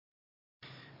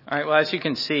All right, well, as you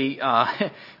can see,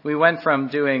 we went from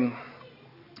doing,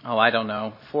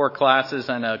 4 classes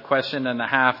and a question and a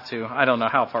half to, I don't know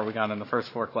how far we got in the first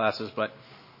 4 classes, but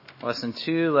lesson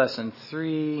 2, lesson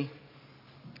 3,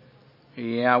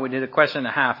 we did a question and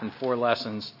a half in 4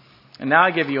 lessons. And now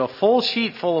I give you a full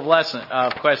sheet full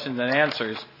of questions and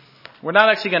answers. We're not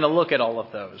actually going to look at all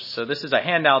of those. So this is a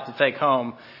handout to take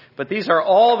home, but these are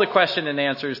all the question and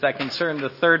answers that concern the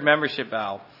third membership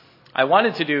vow. I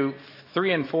wanted to do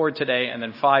 3 and 4 today and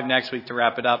then 5 next week to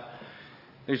wrap it up.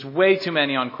 There's way too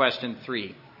many on question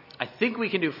 3. I think we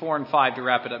can do 4 and 5 to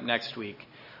wrap it up next week.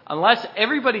 Unless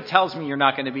everybody tells me you're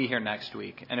not going to be here next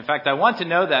week. And in fact, I want to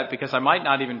know that because I might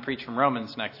not even preach from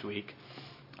Romans next week.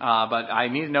 But I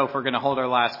need to know if we're going to hold our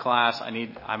last class.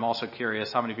 I'm also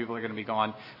curious how many people are going to be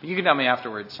gone. But you can tell me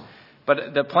afterwards.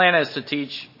 But the plan is to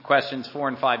teach questions 4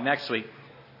 and 5 next week.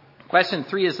 Question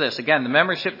 3 is this. Again, the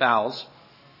membership vows.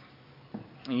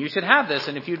 And you should have this,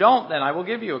 and if you don't, then I will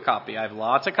give you a copy. I have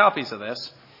lots of copies of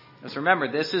this. Just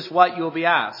remember, this is what you will be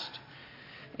asked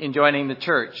in joining the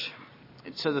church.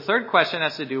 So the third question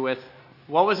has to do with,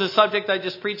 what was the subject I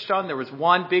just preached on? There was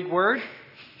one big word.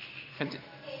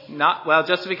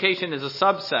 Justification is a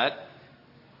subset.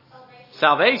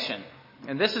 Salvation.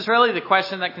 And this is really the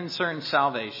question that concerns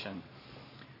salvation.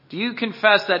 Do you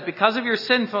confess that because of your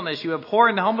sinfulness, you abhor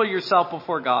and humble yourself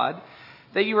before God,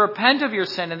 that you repent of your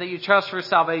sin and that you trust for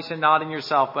salvation not in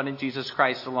yourself but in Jesus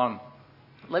Christ alone?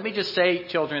 Let me just say,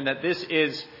 children, that this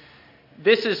is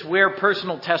where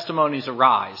personal testimonies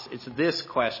arise. It's this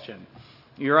question.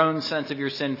 Your own sense of your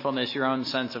sinfulness, your own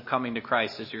sense of coming to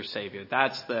Christ as your Savior.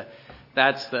 That's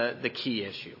the key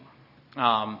issue.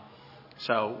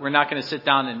 So we're not going to sit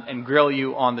down and grill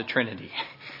you on the Trinity.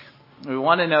 We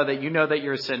want to know that you know that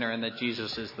you're a sinner and that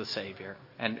Jesus is the Savior,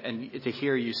 and to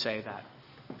hear you say that.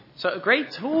 So a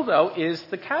great tool, though, is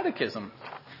the Catechism.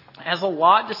 It has a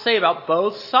lot to say about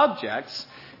both subjects,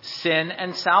 sin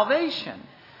and salvation.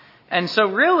 And so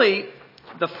really,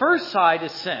 the first side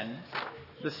is sin.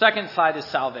 The second side is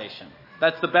salvation.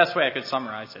 That's the best way I could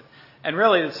summarize it. And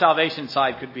really, the salvation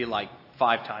side could be like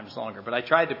 5 times longer. But I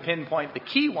tried to pinpoint the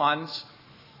key ones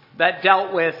that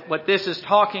dealt with what this is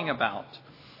talking about,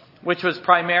 which was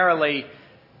primarily,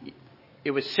 it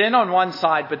was sin on one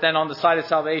side, but then on the side of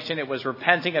salvation, it was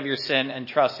repenting of your sin and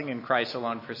trusting in Christ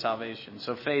alone for salvation.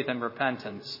 So faith and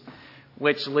repentance,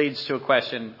 which leads to a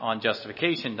question on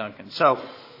justification, Duncan. So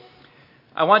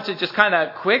I want to just kind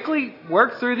of quickly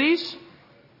work through these.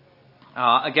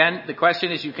 Again, the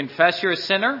question is, you confess you're a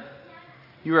sinner,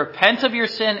 you repent of your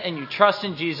sin, and you trust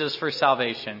in Jesus for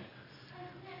salvation.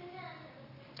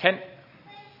 Thank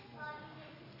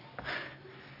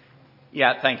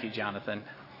you, Jonathan.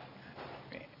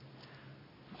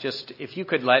 Just, if you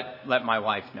could let my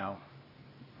wife know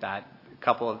that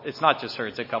it's not just her,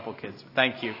 it's a couple kids.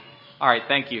 Thank you. All right,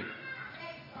 thank you.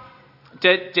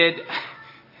 Did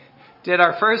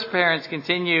our first parents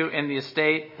continue in the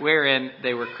estate wherein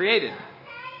they were created?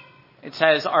 It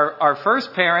says, our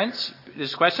first parents, this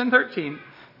is question 13,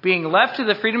 being left to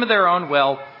the freedom of their own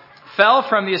will, fell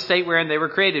from the estate wherein they were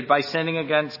created by sinning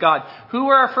against God. Who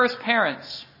were our first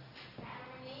parents?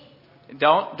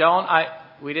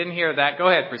 We didn't hear that. Go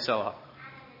ahead, Priscilla.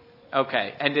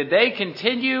 Okay. And did they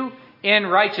continue in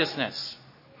righteousness?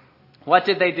 What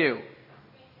did they do?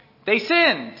 They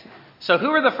sinned. So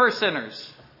who were the first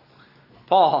sinners?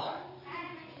 Paul.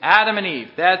 Adam and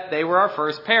Eve. They were our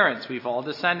first parents. We've all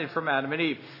descended from Adam and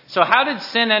Eve. So how did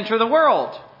sin enter the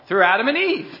world? Through Adam and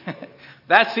Eve.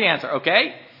 That's the answer.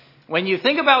 Okay? When you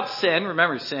think about sin,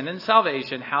 remember sin and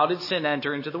salvation, how did sin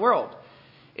enter into the world?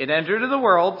 It entered into the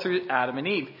world through Adam and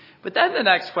Eve. But then the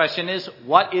next question is,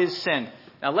 what is sin?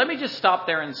 Now let me just stop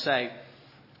there and say,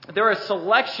 there are a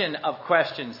selection of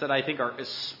questions that I think are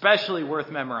especially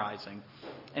worth memorizing,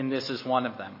 and this is one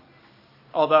of them.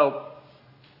 Although,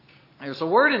 there's a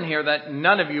word in here that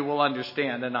none of you will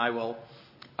understand, and I will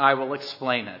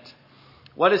explain it.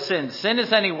 What is sin? Sin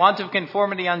is any want of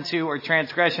conformity unto or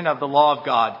transgression of the law of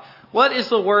God. What is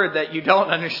the word that you don't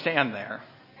understand there?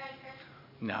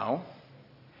 No.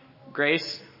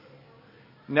 Grace?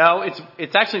 No, it's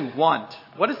actually want.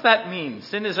 What does that mean?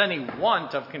 Sin is any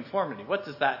want of conformity. What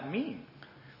does that mean?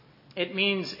 It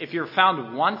means if you're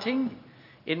found wanting,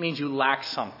 it means you lack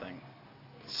something.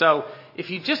 So if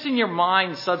you just in your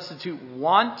mind substitute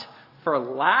want for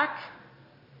lack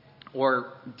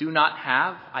or do not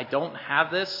have, I don't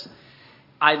have this,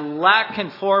 I lack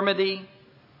conformity,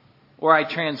 or I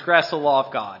transgress the law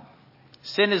of God.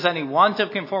 Sin is any want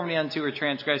of conformity unto or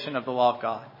transgression of the law of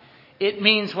God. It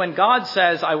means when God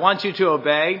says, I want you to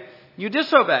obey, you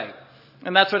disobey.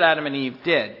 And that's what Adam and Eve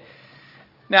did.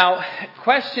 Now,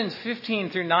 questions 15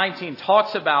 through 19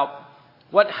 talks about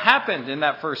what happened in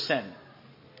that first sin,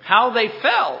 how they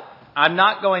fell. I'm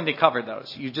not going to cover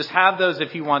those. You just have those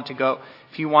if you want to go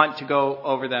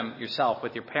over them yourself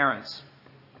with your parents.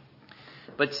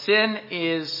 But sin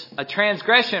is a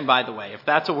transgression, by the way, if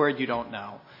that's a word you don't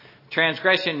know.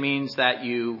 Transgression means that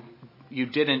you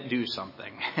didn't do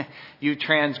something. You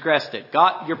transgressed it.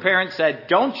 Your parents said,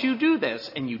 don't you do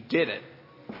this, and you did it.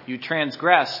 You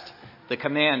transgressed the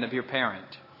command of your parent.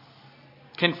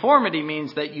 Conformity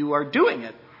means that you are doing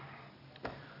it.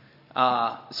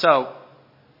 So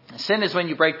sin is when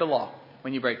you break the law.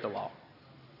 When your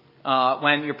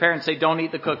parents say, don't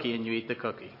eat the cookie, and you eat the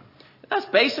cookie. That's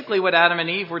basically what Adam and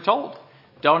Eve were told.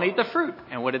 Don't eat the fruit.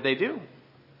 And what did they do?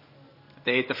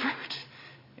 They ate the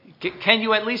fruit. Can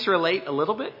you at least relate a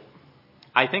little bit?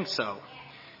 I think so.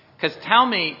 Because tell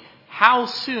me how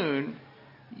soon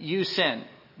you sin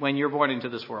when you're born into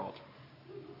this world.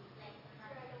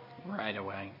 Right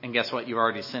away. And guess what? You're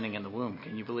already sinning in the womb.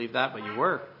 Can you believe that? But you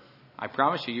were. I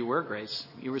promise you were, Grace.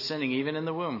 You were sinning even in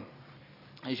the womb.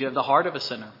 As you have the heart of a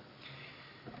sinner.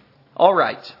 All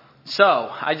right. So,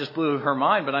 I just blew her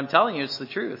mind, but I'm telling you it's the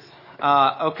truth.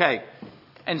 Okay.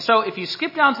 And so, if you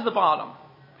skip down to the bottom,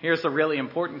 here's the really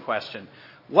important question.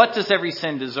 What does every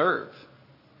sin deserve?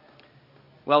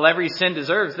 Well, every sin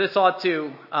deserves. This ought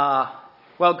to...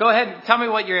 well, go ahead and tell me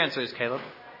what your answer is, Caleb.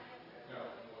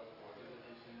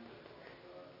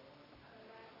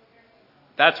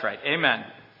 That's right. Amen.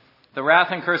 The wrath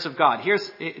and curse of God.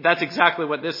 That's exactly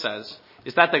what this says.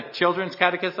 Is that the children's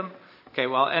catechism? Okay,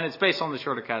 well, and it's based on the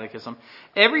shorter catechism.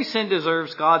 Every sin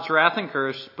deserves God's wrath and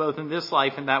curse, both in this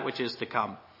life and that which is to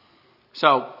come.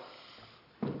 So,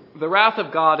 the wrath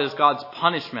of God is God's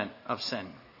punishment of sin.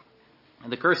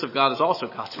 And the curse of God is also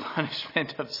God's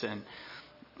punishment of sin.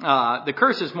 The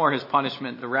curse is more his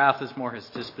punishment. The wrath is more his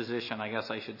disposition, I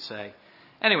guess I should say.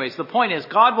 Anyways, the point is,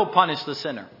 God will punish the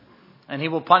sinner. And he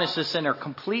will punish the sinner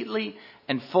completely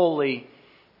and fully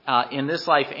in this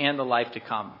life and the life to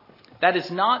come. That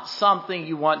is not something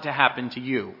you want to happen to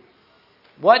you.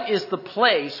 What is the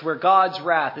place where God's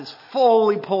wrath is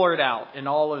fully poured out in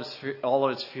all of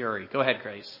its fury? Go ahead,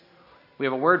 Grace. We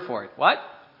have a word for it. What?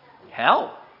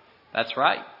 Hell. That's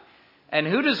right. And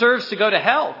who deserves to go to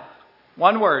hell?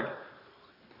 One word.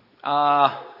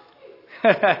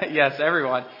 Yes,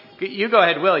 everyone. You go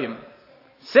ahead, William.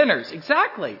 Sinners.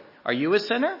 Exactly. Are you a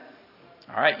sinner?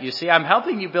 All right. You see, I'm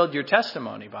helping you build your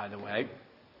testimony, by the way.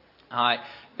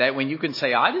 That when you can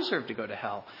say, I deserve to go to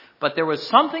hell. But there was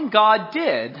something God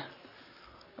did,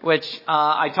 which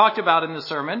I talked about in the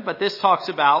sermon, but this talks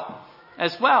about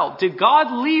as well. Did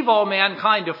God leave all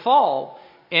mankind to fall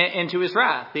into his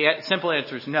wrath? The simple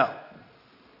answer is no.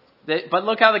 But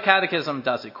look how the catechism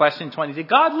does it. Question 20. Did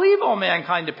God leave all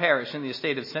mankind to perish in the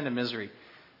estate of sin and misery?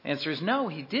 The answer is no,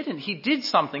 he didn't. He did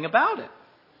something about it.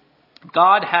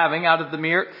 God, having out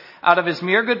of his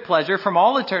mere good pleasure from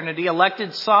all eternity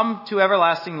elected some to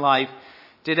everlasting life,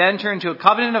 did enter into a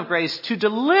covenant of grace to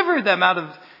deliver them out of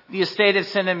the estate of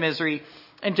sin and misery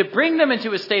and to bring them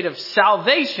into a state of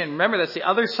salvation. Remember, that's the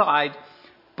other side,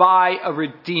 by a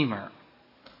redeemer.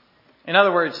 In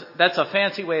other words, that's a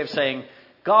fancy way of saying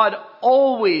God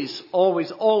always,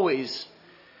 always, always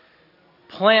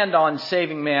planned on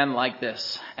saving man like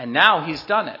this. And now he's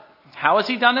done it. How has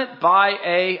he done it?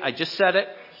 By I just said it,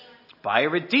 by a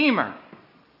redeemer.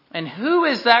 And who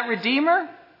is that redeemer?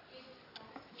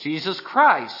 Jesus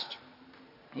Christ.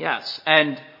 Yes.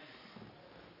 And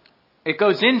it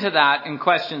goes into that in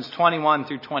questions 21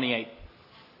 through 28.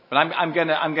 But I'm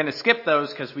gonna skip those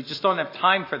because we just don't have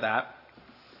time for that.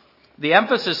 The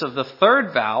emphasis of the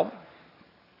third vow,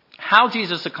 how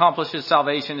Jesus accomplishes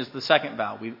salvation, is the second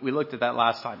vow. We looked at that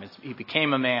last time. He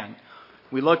became a man.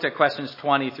 We looked at questions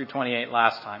 20 through 28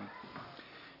 last time.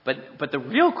 But the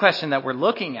real question that we're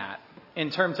looking at in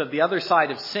terms of the other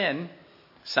side of sin,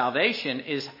 salvation,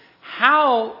 is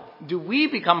how do we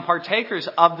become partakers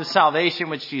of the salvation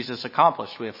which Jesus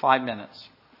accomplished? We have 5 minutes.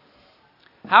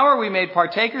 How are we made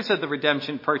partakers of the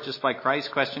redemption purchased by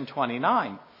Christ? Question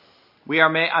 29. We are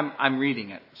made, I'm reading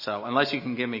it, so unless you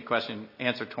can give me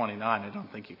answer 29, I don't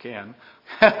think you can.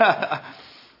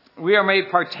 We are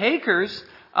made partakers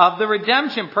of the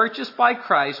redemption purchased by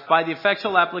Christ by the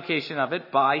effectual application of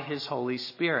it by his Holy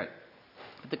Spirit.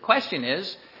 The question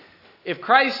is, if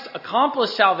Christ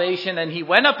accomplished salvation and he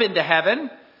went up into heaven,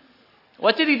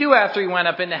 what did he do after he went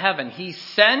up into heaven? He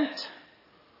sent,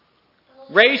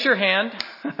 raise your hand.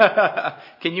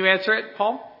 Can you answer it,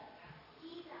 Paul?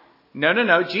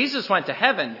 No. Jesus went to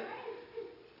heaven.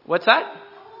 What's that?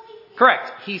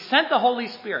 Correct. He sent the Holy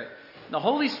Spirit. The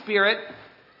Holy Spirit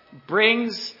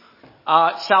brings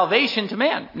salvation to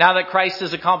man now that Christ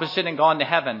has accomplished it and gone to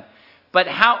heaven. But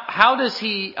how does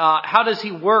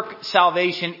he work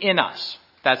salvation in us?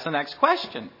 That's the next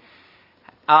question.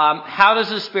 How does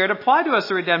the Spirit apply to us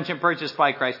the redemption purchased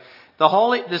by Christ?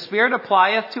 The Spirit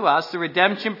applieth to us the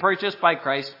redemption purchased by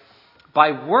Christ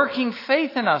by working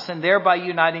faith in us and thereby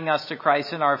uniting us to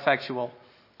Christ in our effectual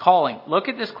calling. Look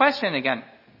at this question again.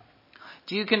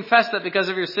 Do you confess that because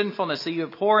of your sinfulness that you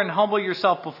abhor and humble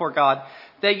yourself before God,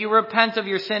 that you repent of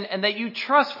your sin and that you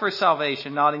trust for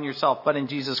salvation, not in yourself, but in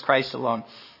Jesus Christ alone?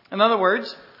 In other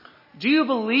words, do you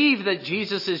believe that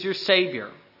Jesus is your Savior?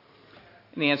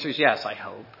 And the answer is yes, I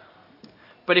hope.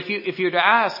 But if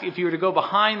you were to go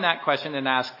behind that question and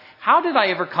ask, how did I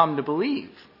ever come to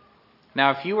believe?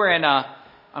 Now, if you were in a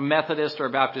Methodist or a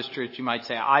Baptist church, you might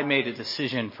say, I made a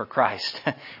decision for Christ.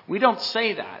 We don't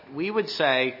say that. We would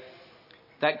say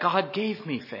that God gave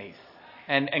me faith.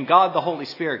 And God, the Holy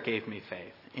Spirit, gave me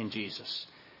faith in Jesus.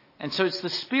 And so it's the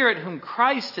Spirit whom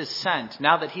Christ has sent,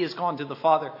 now that he has gone to the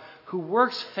Father, who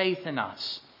works faith in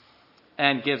us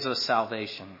and gives us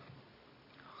salvation.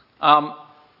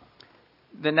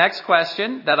 The next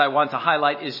question that I want to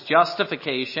highlight is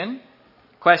justification.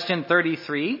 Question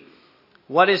 33.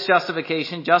 What is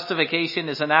justification? Justification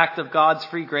is an act of God's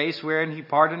free grace wherein he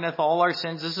pardoneth all our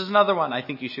sins. This is another one I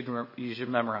think you should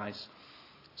memorize.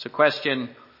 So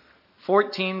question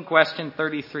 14, question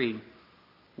 33.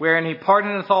 Wherein he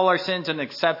pardoneth all our sins and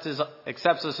accepts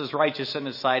us as righteous in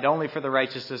his sight, only for the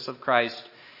righteousness of Christ,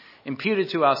 imputed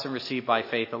to us and received by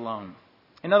faith alone.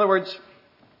 In other words,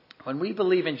 when we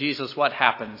believe in Jesus, what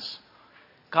happens?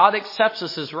 God accepts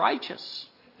us as righteous.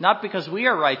 Not because we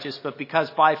are righteous, but because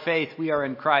by faith we are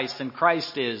in Christ, and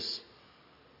Christ is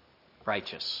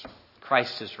righteous.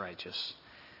 Christ is righteous.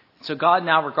 So God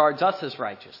now regards us as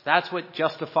righteous. That's what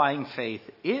justifying faith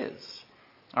is.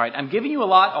 All right, I'm giving you a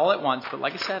lot all at once, but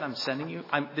like I said,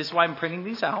 this is why I'm printing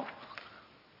these out.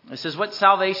 This is what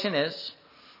salvation is.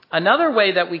 Another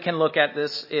way that we can look at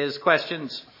this is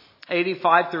questions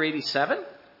 85 through 87.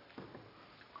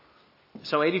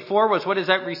 So 84 was, what does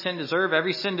every sin deserve?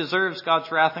 Every sin deserves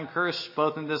God's wrath and curse,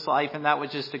 both in this life and that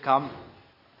which is to come.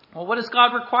 Well, what does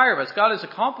God require of us? God has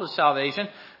accomplished salvation.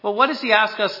 Well, what does he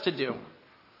ask us to do?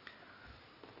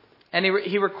 And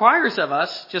he requires of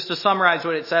us, just to summarize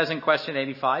what it says in question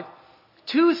 85,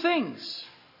 two things.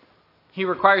 He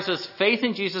requires us faith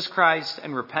in Jesus Christ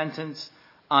and repentance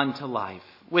unto life,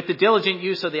 with the diligent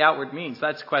use of the outward means.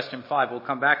 That's question 5. We'll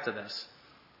come back to this.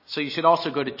 So you should also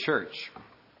go to church.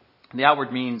 The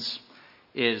outward means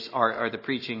are the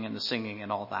preaching and the singing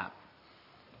and all that.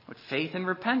 But faith and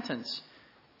repentance.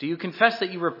 Do you confess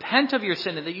that you repent of your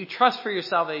sin and that you trust for your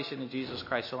salvation in Jesus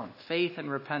Christ alone? Faith and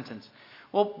repentance.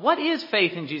 Well, what is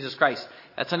faith in Jesus Christ?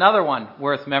 That's another one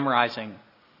worth memorizing.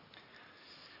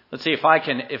 Let's see if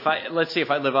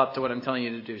I live up to what I'm telling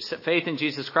you to do. Faith in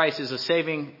Jesus Christ is a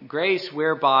saving grace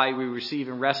whereby we receive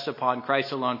and rest upon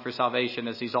Christ alone for salvation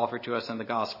as he's offered to us in the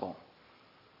gospel.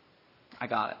 I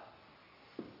got it.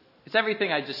 It's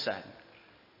everything I just said.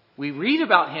 We read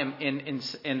about him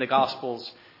in the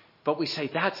Gospels, but we say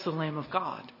that's the Lamb of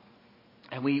God.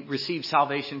 And we receive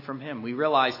salvation from him. We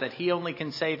realize that he only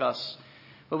can save us.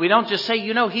 But we don't just say,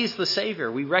 he's the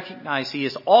Savior. We recognize he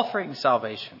is offering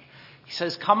salvation. He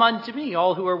says, come unto me,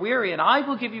 all who are weary, and I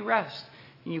will give you rest.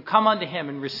 And you come unto him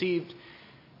and receive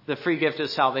the free gift of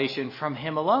salvation from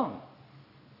him alone.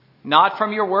 Not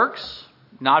from your works,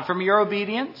 not from your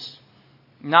obedience,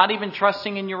 not even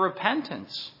trusting in your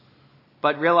repentance,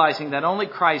 but realizing that only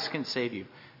Christ can save you.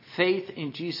 Faith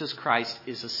in Jesus Christ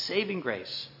is a saving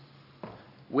grace,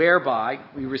 whereby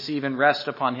we receive and rest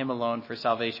upon him alone for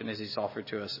salvation as he's offered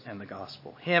to us in the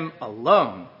gospel. Him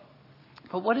alone.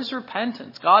 But what is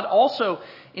repentance? God also,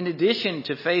 in addition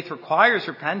to faith, requires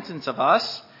repentance of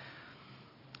us.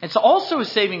 It's also a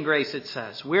saving grace, it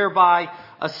says, whereby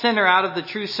a sinner out of the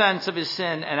true sense of his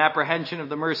sin and apprehension of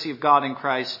the mercy of God in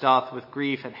Christ doth with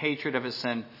grief and hatred of his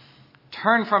sin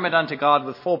turn from it unto God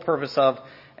with full purpose of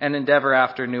and endeavor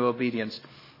after new obedience.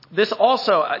 This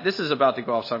is about to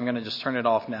go off, so I'm going to just turn it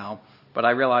off now, but I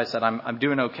realize that I'm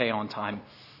doing okay on time.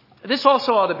 This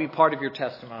also ought to be part of your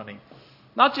testimony.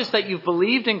 Not just that you've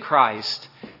believed in Christ,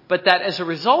 but that as a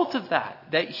result of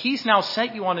that he's now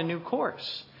set you on a new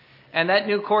course. And that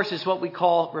new course is what we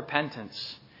call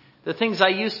repentance. The things I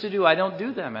used to do, I don't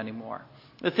do them anymore.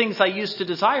 The things I used to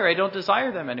desire, I don't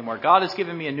desire them anymore. God has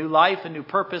given me a new life, a new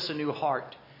purpose, a new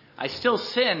heart. I still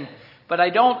sin, but I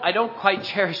don't quite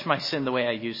cherish my sin the way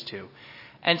I used to.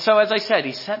 And so, as I said,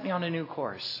 he set me on a new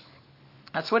course.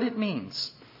 That's what it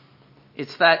means.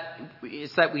 It's that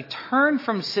we turn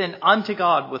from sin unto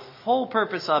God with full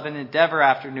purpose of and endeavor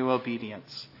after new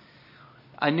obedience.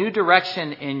 a new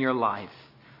direction in your life.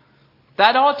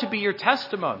 That ought to be your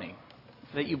testimony,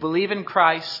 that you believe in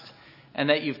Christ and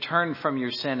that you've turned from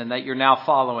your sin and that you're now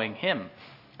following him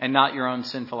and not your own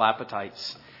sinful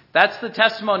appetites. That's the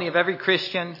testimony of every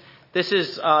Christian. This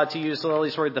is, to use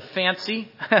Lily's word, the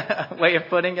fancy way of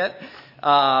putting it.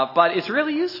 But it's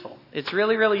really useful. It's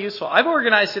really, really useful. I've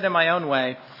organized it in my own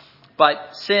way,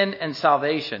 but sin and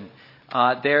salvation,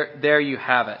 there you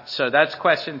have it. So that's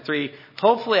question 3.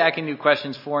 Hopefully I can do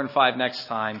questions 4 and 5 next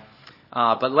time.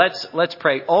 But let's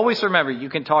pray. Always remember, you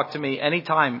can talk to me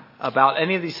anytime about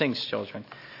any of these things, children.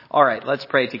 All right, let's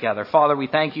pray together. Father, we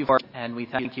thank you and we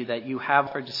thank you that you have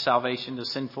offered salvation to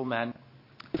sinful men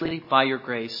by your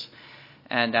grace,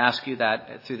 and ask you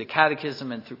that through the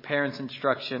catechism and through parents'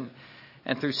 instruction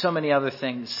and through so many other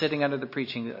things, sitting under the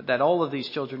preaching, that all of these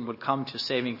children would come to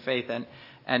saving faith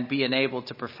and be enabled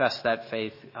to profess that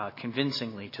faith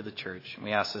convincingly to the church. And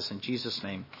we ask this in Jesus'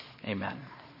 name. Amen.